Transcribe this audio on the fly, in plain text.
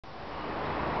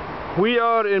We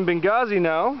are in Benghazi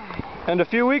now, and a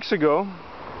few weeks ago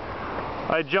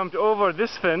I jumped over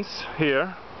this fence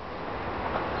here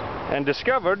and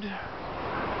discovered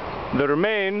the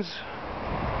remains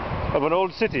of an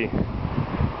old city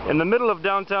in the middle of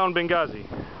downtown Benghazi.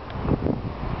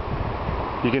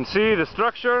 You can see the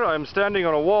structure. I'm standing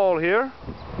on a wall here.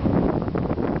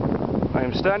 I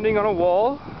am standing on a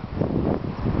wall,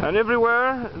 and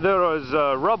everywhere there is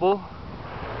rubble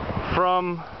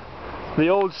from the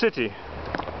old city.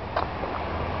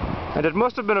 And it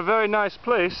must have been a very nice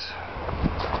place,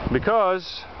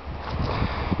 because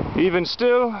even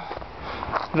still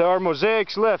there are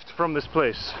mosaics left from this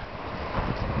place.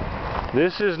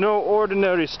 This is no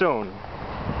ordinary stone.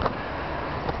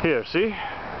 Here, see?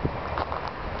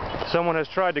 Someone has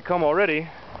tried to come already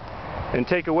and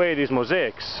take away these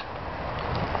mosaics.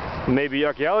 Maybe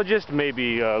archaeologists,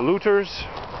 maybe looters.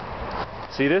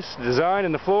 See this design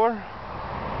in the floor?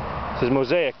 This is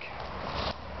mosaic.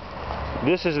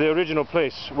 This is the original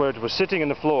place where it was sitting in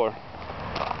the floor.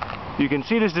 You can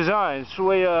see this design. It's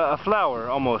really a flower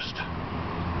almost.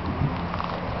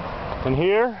 And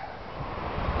here,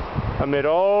 amid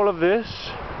all of this,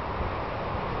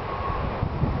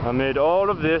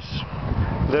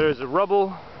 there is a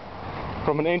rubble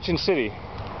from an ancient city,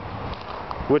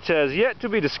 which has yet to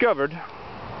be discovered,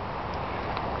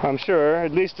 I'm sure,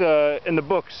 at least in the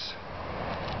books.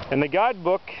 In the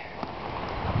guidebook,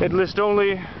 it lists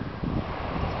only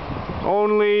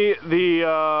the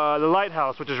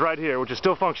lighthouse, which is right here, which is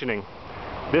still functioning.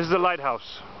 This is the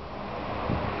lighthouse.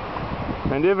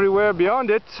 And everywhere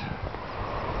beyond it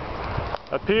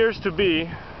appears to be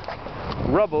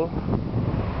rubble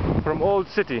from old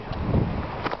city.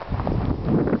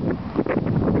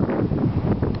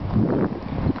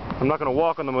 I'm not going to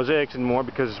walk on the mosaics anymore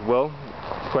because, well,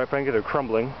 quite frankly, they're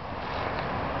crumbling.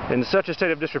 In such a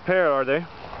state of disrepair are they.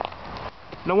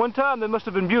 Now, one time they must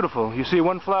have been beautiful. You see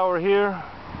one flower here,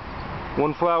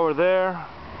 one flower there.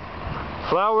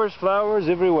 Flowers, flowers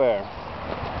everywhere.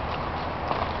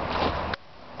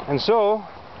 And so,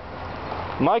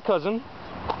 my cousin,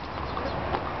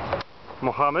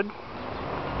 Mohammed,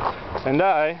 and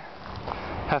I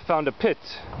have found a pit.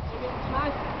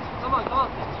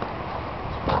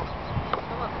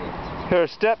 Here are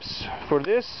steps for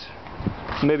this,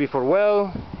 maybe for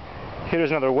well.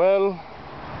 Here's another well.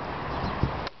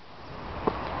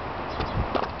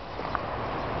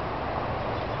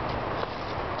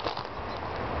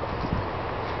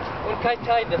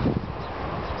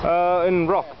 In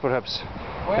rock, perhaps.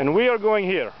 Where? And we are going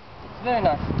here. It's very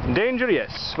nice. Danger,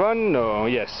 yes. Fun, no,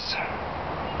 yes.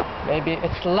 Maybe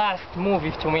it's last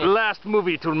movie to me. Last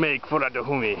movie to make for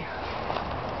Adahumi.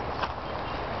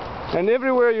 And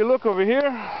everywhere you look over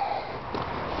here,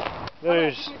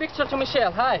 there's... Picture to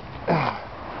Michelle, hi.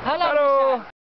 Hello, Hello. Michelle.